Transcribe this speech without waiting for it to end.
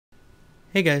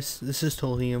Hey guys, this is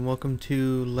Tolhi and welcome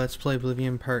to Let's Play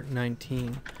Oblivion Part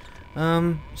 19.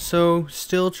 So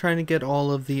still trying to get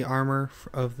all of the armor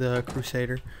of the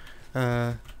crusader.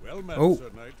 Well met, Oh,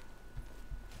 Sir Knight.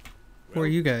 who are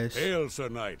you guys? Hail, Sir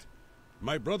Knight.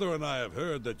 My brother and I have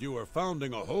heard that you are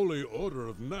founding a holy order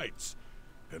of knights,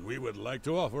 and we would like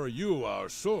to offer you our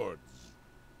swords.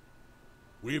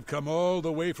 We've come all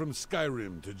the way from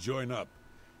Skyrim to join up.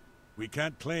 We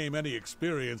can't claim any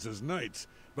experience as knights,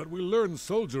 but we learn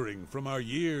soldiering from our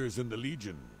years in the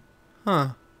Legion. Huh.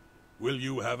 Will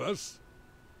you have us?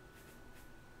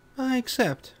 I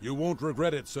accept. You won't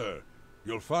regret it, sir.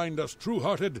 You'll find us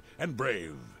true-hearted and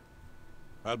brave.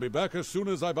 I'll be back as soon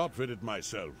as I've outfitted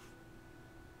myself.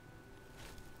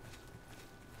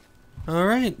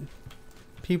 Alright.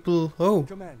 People... Oh.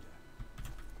 Commander.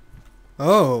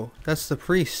 Oh, that's the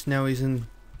priest. Now he's in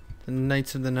the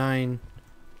Knights of the Nine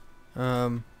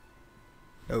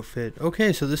outfit.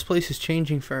 Okay, so this place is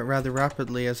changing rather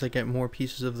rapidly as I get more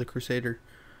pieces of the crusader.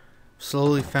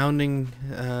 Slowly founding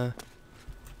the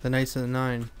Knights of the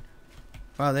Nine.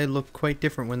 Wow, they look quite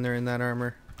different when they're in that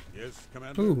armor. Yes,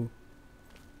 Commander? Ooh.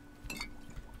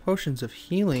 Potions of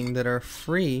healing that are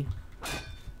free.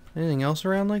 Anything else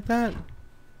around like that?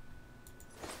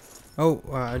 Oh,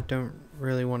 I don't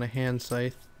really want a hand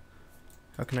scythe.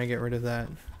 How can I get rid of that?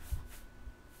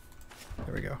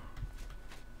 There we go.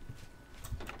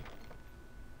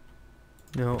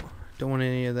 No, don't want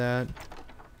any of that.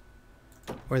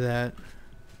 Or that.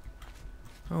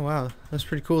 Oh wow, that's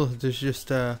pretty cool. There's just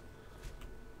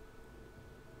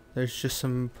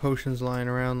some potions lying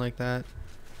around like that.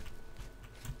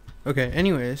 Okay,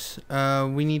 anyways,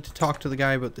 we need to talk to the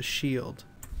guy about the shield.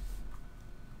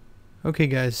 Okay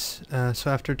guys,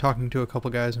 so after talking to a couple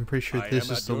guys, I'm pretty sure this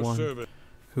is the one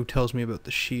who tells me about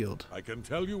the shield. I can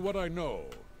tell you what I know.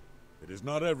 It is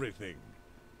not everything,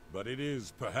 but it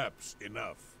is perhaps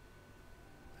enough.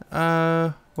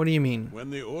 What do you mean?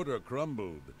 When the order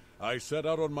crumbled, I set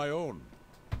out on my own.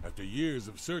 After years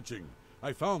of searching,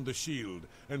 I found the shield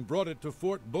and brought it to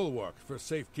Fort Bulwark for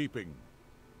safekeeping.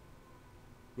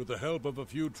 With the help of a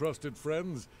few trusted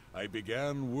friends, I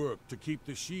began work to keep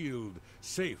the shield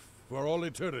safe for all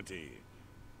eternity.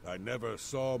 I never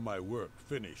saw my work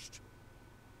finished.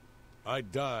 I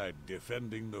died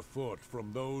defending the fort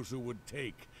from those who would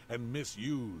take and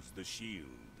misuse the shield.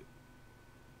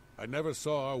 I never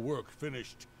saw our work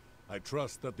finished. I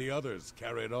trust that the others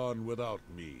carried on without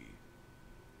me.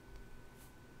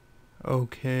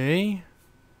 Okay.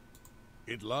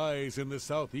 It lies in the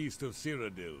southeast of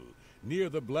Cyrodiil, near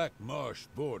the Black Marsh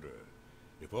border.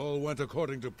 If all went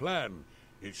according to plan,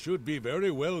 it should be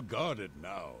very well guarded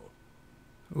now.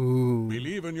 Ooh.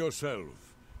 Believe in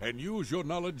yourself, and use your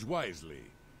knowledge wisely.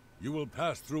 You will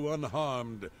pass through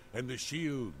unharmed, and the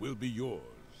shield will be yours.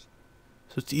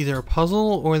 So it's either a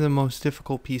puzzle or the most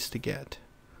difficult piece to get.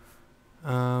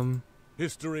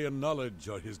 History and knowledge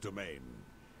are his domain.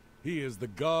 He is the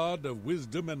god of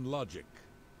wisdom and logic.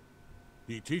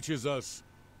 He teaches us,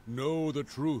 know the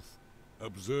truth,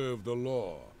 observe the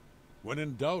law. When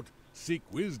in doubt, seek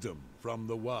wisdom from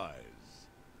the wise.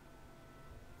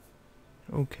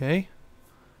 Okay.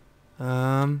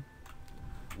 Walk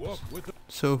with the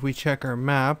So if we check our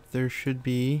map, there should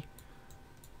be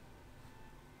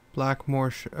Black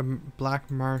Marsh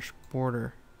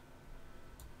border.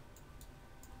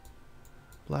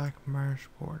 Black Marsh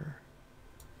border.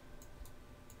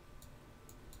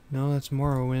 No, that's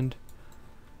Morrowind.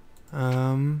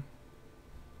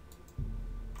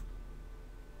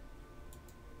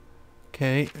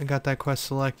 Okay, I got that quest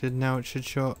selected. Now it should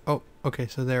show. Oh, okay,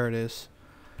 so there it is.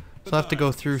 So I'll have to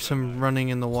go through some running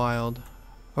in the wild.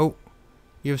 Oh,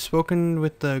 you have spoken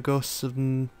with the ghosts of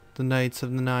the Knights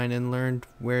of the Nine and learned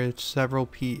where several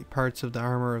parts of the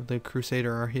armor of the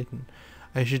Crusader are hidden.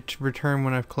 I should return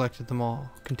when I've collected them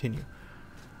all. Continue.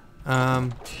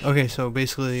 Okay, so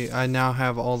basically I now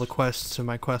have all the quests in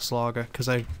my quest log, because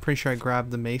I'm pretty sure I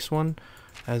grabbed the mace one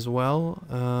as well.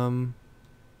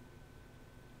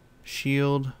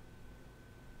 Shield.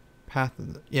 Path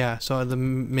of the, yeah, so the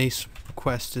mace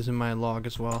quest is in my log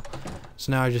as well.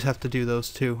 So now I just have to do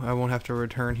those two. I won't have to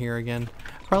return here again.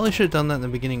 Probably should have done that in the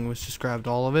beginning, was just grabbed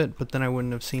all of it, but then I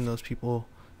wouldn't have seen those people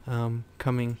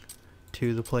coming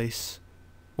to the place.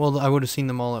 Well, I would have seen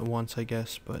them all at once, I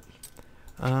guess, but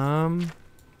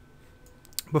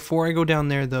before I go down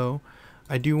there though,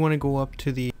 I do want to go up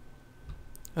to the...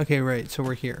 Okay, right, so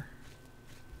we're here.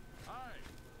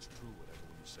 It's true whatever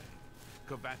you say.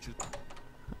 Kavachu.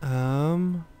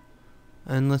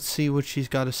 And let's see what she's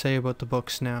got to say about the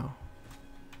books now.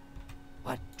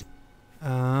 What?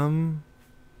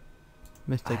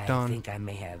 Mystic I Dawn. think I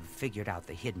may have figured out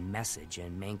the hidden message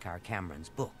in Mankar Cameron's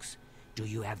books. Do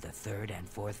you have the 3rd and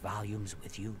 4th volumes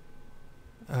with you?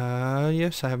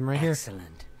 Yes, I have them right here.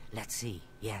 Excellent. Let's see.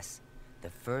 Yes. The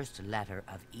first letter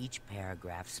of each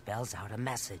paragraph spells out a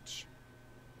message.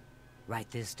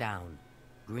 Write this down.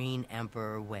 Green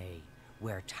Emperor Way,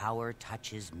 where tower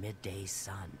touches midday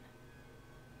sun.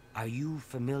 Are you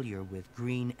familiar with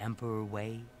Green Emperor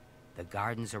Way? The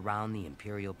gardens around the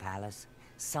Imperial Palace?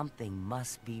 Something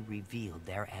must be revealed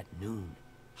there at noon.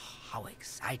 How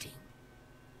exciting.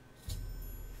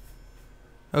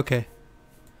 Okay.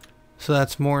 So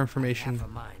that's more information. I have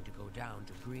a mind to go down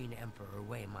to Green Emperor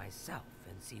Way myself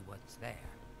and see what's there.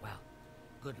 Well,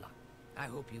 good luck. I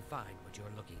hope you find what you're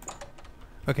looking for.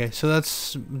 Okay, so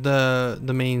that's the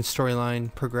main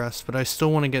storyline progress, but I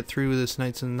still want to get through this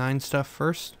Knights of the Nine stuff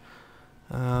first.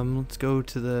 Let's go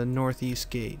to the northeast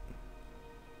gate.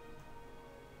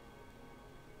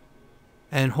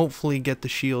 And hopefully get the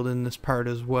shield in this part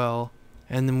as well.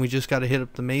 And then we just got to hit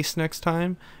up the mace next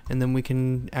time, and then we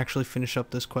can actually finish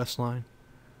up this quest line.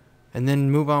 And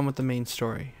then move on with the main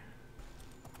story.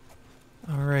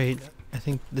 Alright, I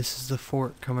think this is the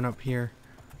fort coming up here.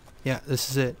 Yeah, this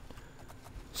is it.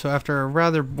 So after a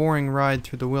rather boring ride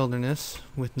through the wilderness,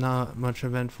 with not much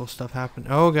eventful stuff happen.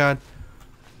 Oh god.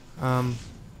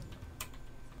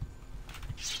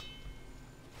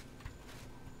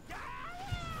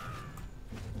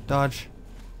 Dodge.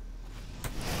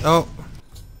 Oh.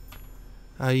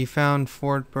 You found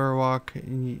Fort Bulwark.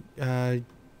 I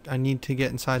need to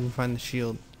get inside and find the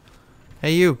shield.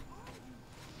 Hey you.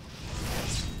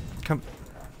 Come.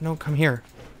 No, come here.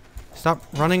 Stop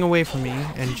running away from me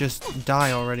and just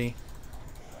die already.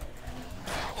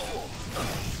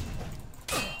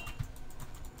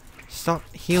 Stop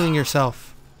healing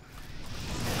yourself.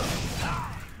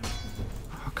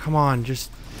 Oh, come on, just...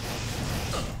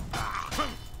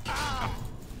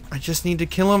 I just need to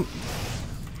kill him.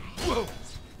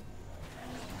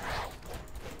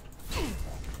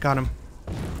 Got him.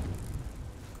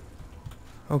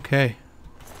 Okay.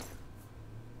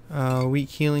 Weak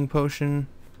healing potion.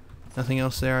 Nothing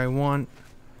else there I want.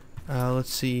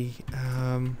 Let's see.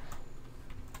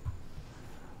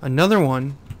 Another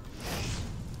one.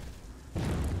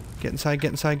 Get inside,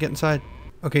 get inside, get inside.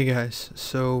 Okay guys,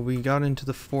 so we got into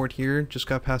the fort here. Just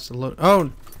got past the load.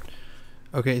 Oh!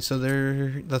 Okay, so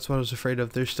that's what I was afraid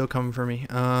of. They're still coming for me.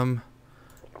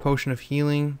 Potion of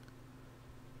healing.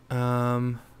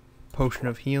 Potion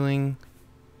of healing.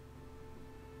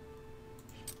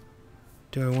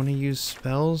 Do I want to use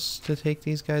spells to take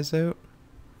these guys out?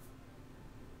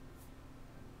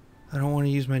 I don't want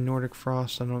to use my Nordic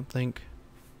Frost, I don't think.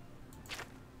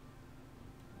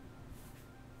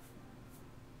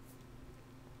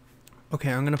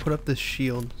 Okay, I'm going to put up this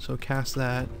shield, so cast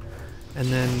that, and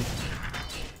then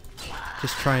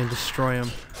just try and destroy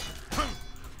him.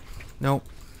 Nope.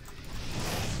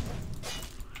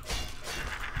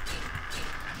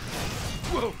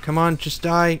 Come on, just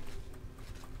die.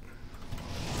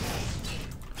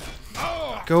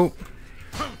 Go.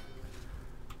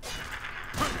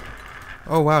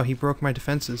 Oh wow, he broke my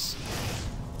defenses.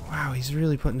 Wow, he's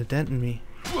really putting a dent in me.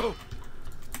 Oh,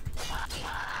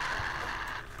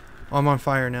 I'm on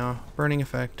fire now. Burning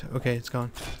effect. Okay, it's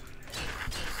gone.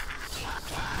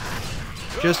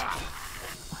 Just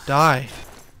die.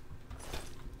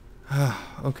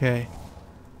 Okay.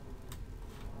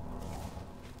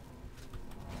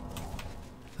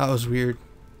 That was weird.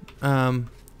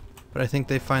 But I think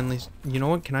they finally... You know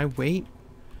what? Can I wait?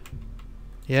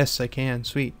 Yes, I can.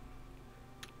 Sweet.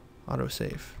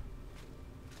 Autosave.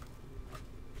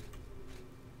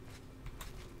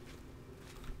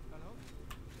 Hello?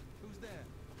 Who's there?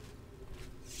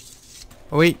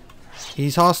 Oh, wait.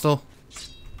 He's hostile.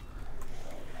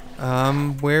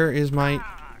 Where is my...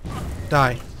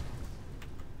 Die.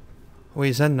 Wait,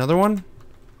 is that another one?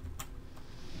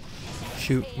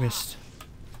 Shoot, missed.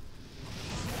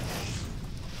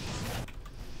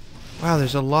 Wow,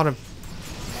 there's a lot of...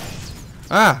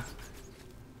 Ah!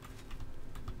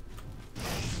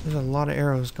 There's a lot of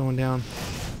arrows going down.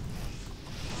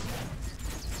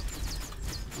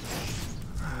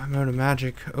 I'm out of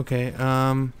magic. Okay,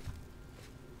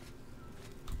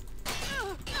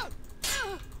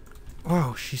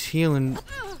 Wow, she's healing.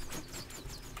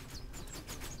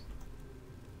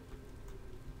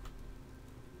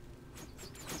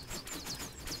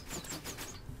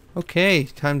 Okay,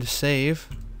 time to save.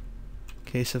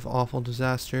 Case of awful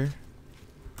disaster.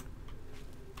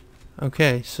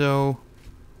 Okay, so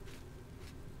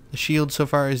the shield so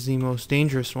far is the most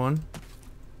dangerous one.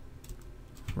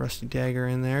 Rusty dagger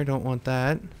in there, don't want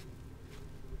that.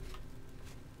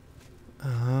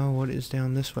 What is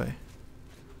down this way?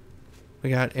 We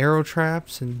got arrow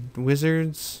traps and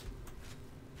wizards.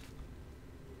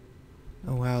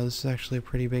 Oh wow, this is actually a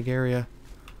pretty big area.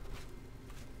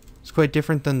 It's quite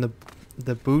different than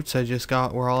the boots I just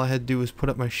got, where all I had to do was put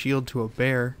up my shield to a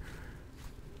bear.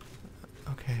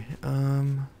 Okay,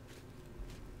 I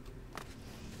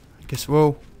guess,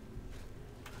 whoa.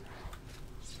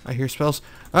 I hear spells.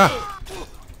 Ah!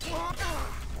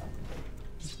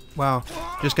 Wow,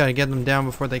 just gotta get them down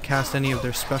before they cast any of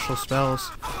their special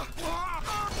spells.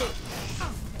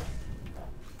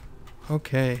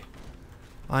 Okay.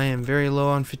 I am very low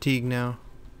on fatigue now.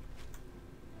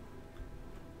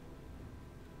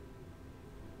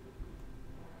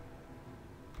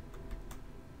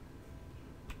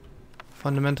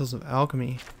 Fundamentals of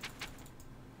alchemy.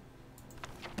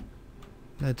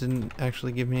 That didn't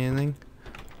actually give me anything.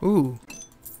 Ooh.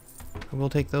 I will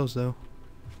take those though.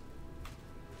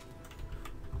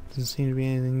 Doesn't seem to be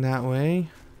anything that way.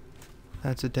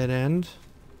 That's a dead end.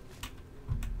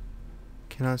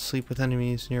 Cannot sleep with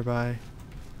enemies nearby.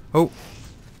 Oh!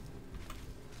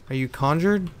 Are you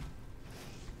conjured?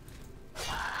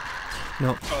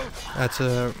 Nope. That's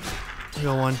a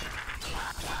real one.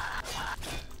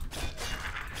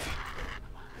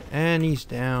 And he's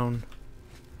down.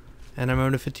 And I'm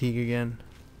out of fatigue again.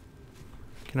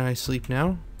 Can I sleep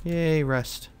now? Yay,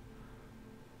 rest.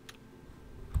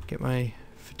 Get my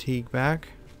fatigue back.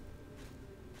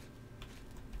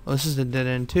 Oh, this is a dead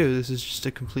end too. This is just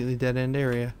a completely dead end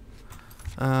area.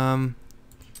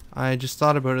 I just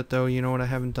thought about it though. You know what I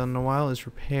haven't done in a while is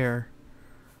repair.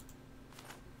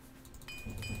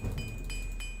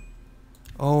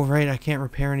 Oh right, I can't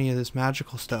repair any of this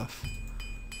magical stuff.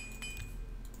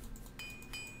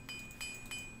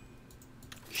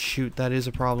 Shoot, that is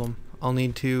a problem. I'll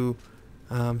need to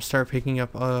start picking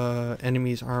up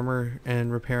enemies' armor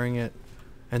and repairing it,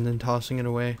 and then tossing it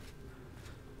away,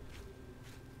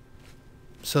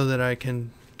 so that I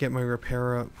can get my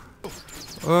repair up.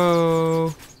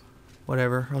 Oh,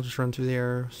 whatever. I'll just run through the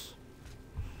arrows.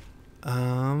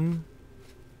 Oh,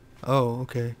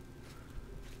 okay.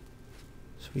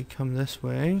 So we come this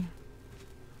way,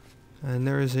 and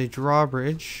there is a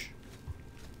drawbridge,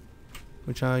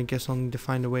 which I guess I'll need to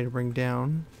find a way to bring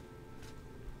down.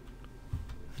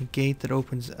 A gate that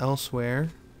opens elsewhere.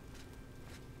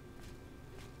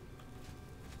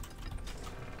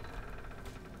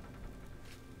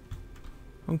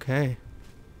 Okay.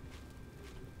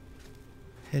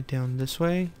 Head down this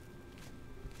way.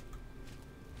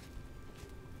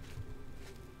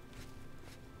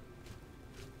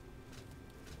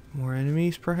 More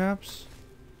enemies, perhaps?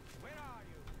 Where are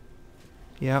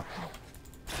you? Yep.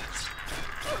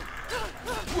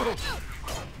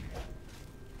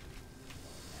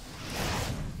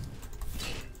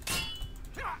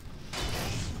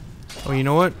 Oh, you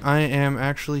know what? I am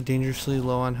actually dangerously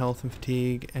low on health and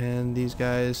fatigue, and these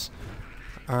guys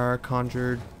are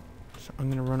conjured. So I'm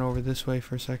gonna run over this way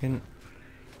for a second.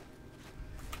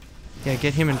 Yeah,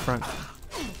 get him in front.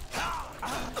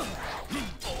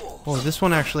 Oh, this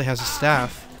one actually has a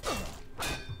staff.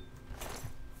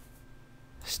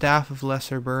 Staff of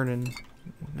Lesser Burden.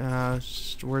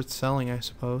 It's worth selling, I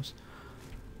suppose.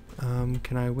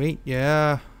 Can I wait?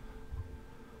 Yeah.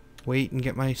 Wait and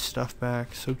get my stuff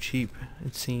back. So cheap,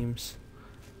 it seems.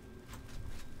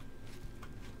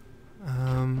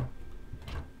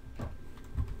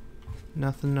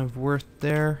 Nothing of worth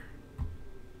there.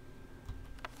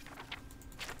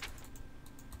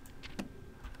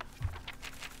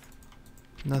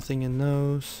 Nothing in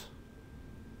those.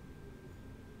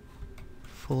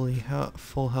 Full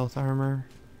health armor.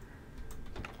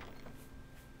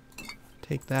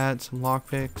 Take that, some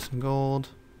lockpicks, some gold.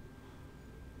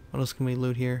 What else can we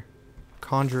loot here?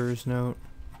 Conjurer's note.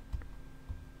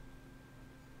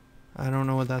 I don't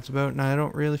know what that's about, and I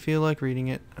don't really feel like reading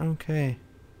it. Okay.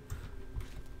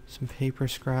 Some paper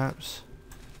scraps.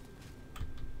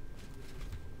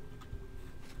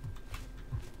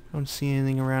 Don't see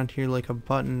anything around here like a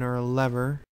button or a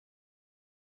lever.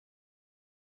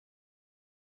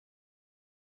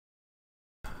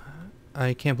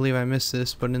 I can't believe I missed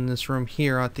this, but in this room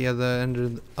here at the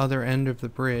other end of the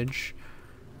bridge,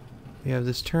 we have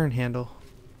this turn handle,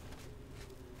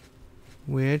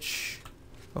 which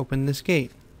opened this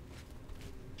gate.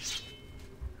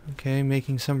 Okay,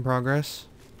 making some progress.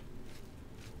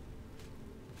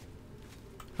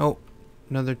 Oh,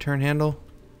 another turn handle.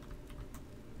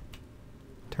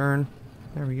 Turn.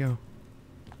 There we go.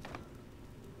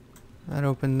 That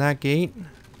opened that gate.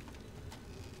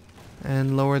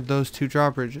 And lowered those two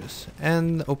drawbridges.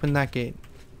 And opened that gate.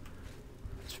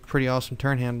 It's a pretty awesome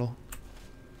turn handle.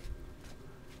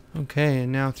 Okay,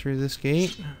 and now through this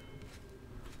gate.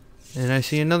 And I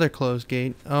see another closed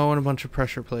gate. Oh, and a bunch of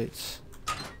pressure plates.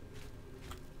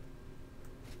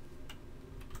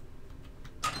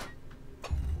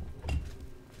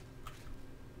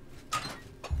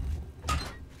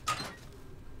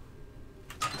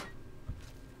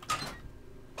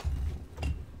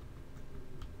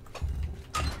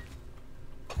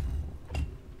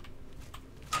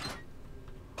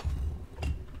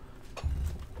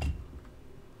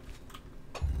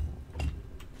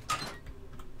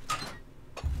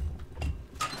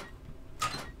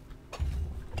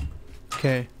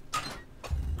 Okay.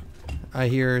 I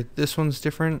hear this one's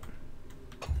different.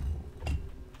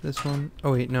 This one.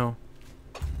 Oh wait, no.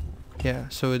 Yeah,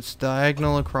 so it's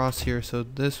diagonal across here. So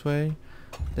this way,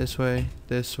 this way,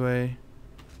 this way.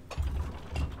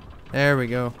 There we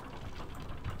go.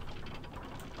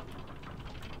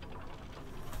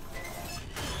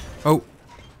 Oh.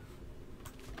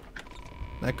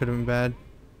 That could have been bad.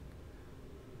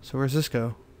 So where's this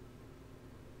go?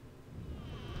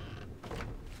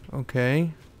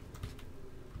 Okay.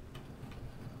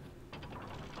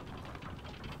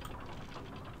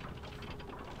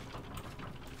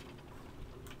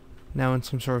 Now in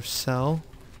some sort of cell.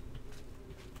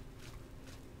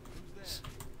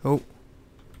 Oh.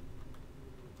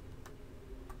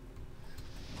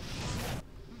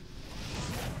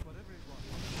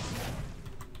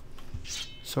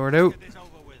 Sword out.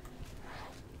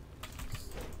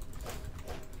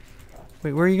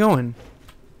 Wait, where are you going?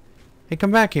 Hey,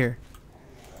 come back here.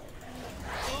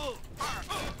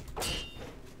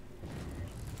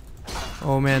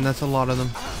 Oh man, that's a lot of them.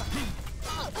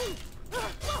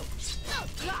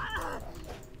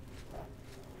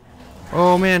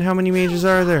 Oh man, how many mages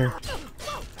are there?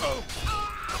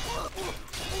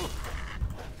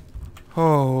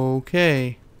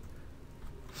 Okay.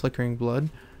 Flickering blood.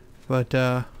 But,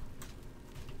 alright,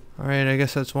 I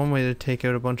guess that's one way to take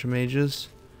out a bunch of mages.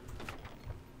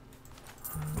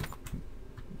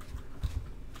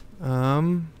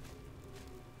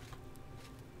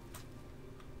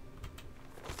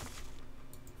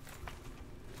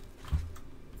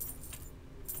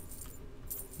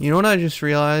 You know what I just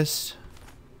realized?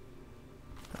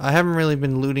 I haven't really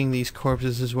been looting these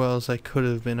corpses as well as I could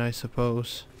have been, I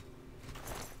suppose.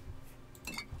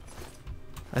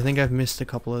 I think I've missed a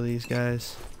couple of these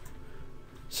guys.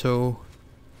 So,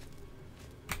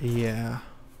 yeah.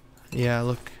 Yeah,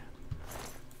 look.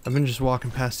 I've been just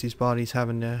walking past these bodies,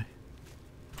 haven't I?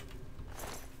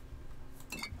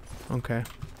 Okay.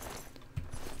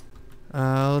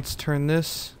 Let's turn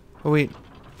this. Oh, wait.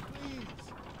 Please,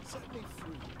 set me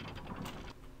free.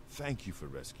 Thank you for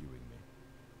rescuing me.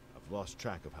 I've lost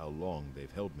track of how long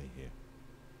they've held me here.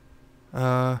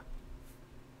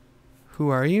 Who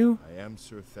are you? I am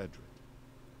Sir Thedric.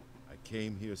 I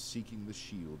came here seeking the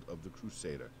shield of the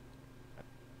crusader.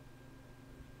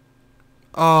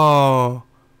 Oh,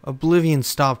 Oblivion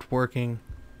stopped working.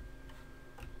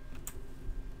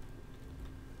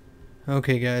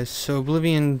 Okay guys, so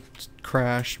Oblivion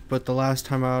crashed, but the last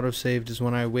time I auto-saved is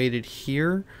when I waited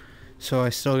here. So I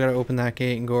still gotta open that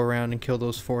gate and go around and kill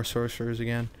those 4 sorcerers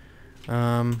again.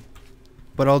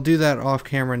 But I'll do that off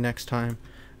camera next time.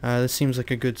 This seems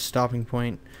like a good stopping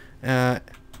point. Oh,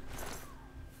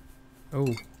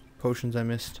 potions I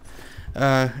missed.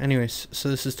 Anyways, so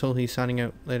this is Totally signing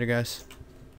out. Later guys.